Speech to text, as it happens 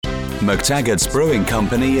McTaggart's Brewing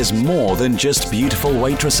Company is more than just beautiful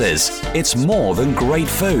waitresses. It's more than great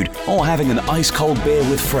food or having an ice-cold beer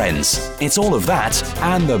with friends. It's all of that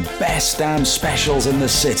and the best damn specials in the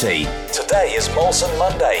city. Today is Molson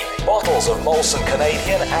Monday. Bottles of Molson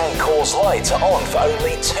Canadian and Coors Light are on for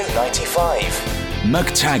only $2.95.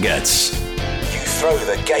 McTaggart's. Throw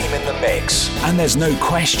the game in the mix, and there's no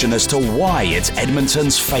question as to why it's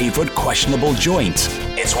Edmonton's favourite questionable joint.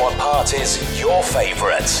 It's what part is your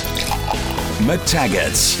favourite.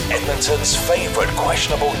 McTaggart's, Edmonton's favourite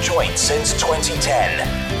questionable joint since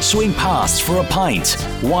 2010. Swing past for a pint,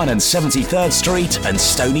 1 and 73rd Street and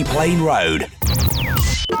Stony Plain Road.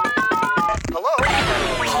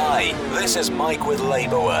 Hi, this is Mike with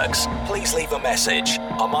Labourworks. Please leave a message.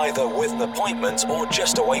 I'm either with an appointment or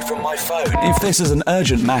just away from my phone. If this is an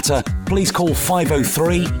urgent matter, please call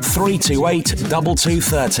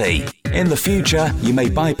 503-328-2230. In the future, you may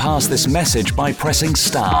bypass this message by pressing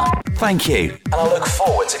star. Thank you, and I look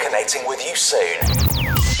forward to connecting with you soon.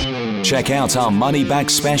 Check out our money back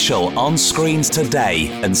special on screens today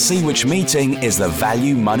and see which meeting is the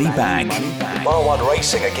value money back. Bar One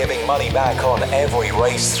Racing are giving money back on every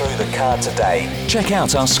race through the card today. Check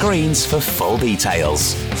out our screens for full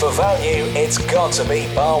details. For value, it's got to be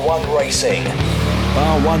Bar One Racing.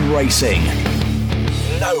 Bar One Racing.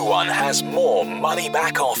 No one has more money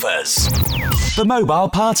back offers. The Mobile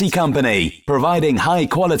Party Company, providing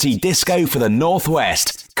high-quality disco for the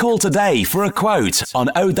Northwest. Call today for a quote on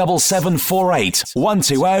 07748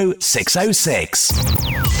 120 606.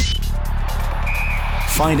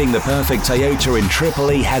 Finding the perfect Toyota in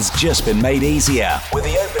Tripoli has just been made easier with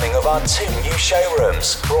the opening of our 2 new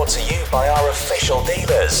showrooms, brought to you by our official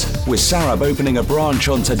dealers. With Sarab opening a branch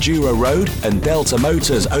on Tajura Road and Delta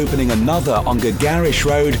Motors opening another on Gagarish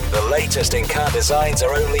Road, the latest in car designs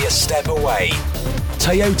are only a step away.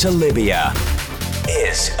 Toyota Libya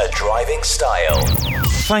is a driving style.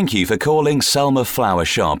 Thank you for calling Selma Flower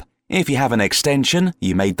Shop. If you have an extension,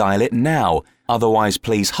 you may dial it now. Otherwise,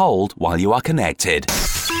 please hold while you are connected.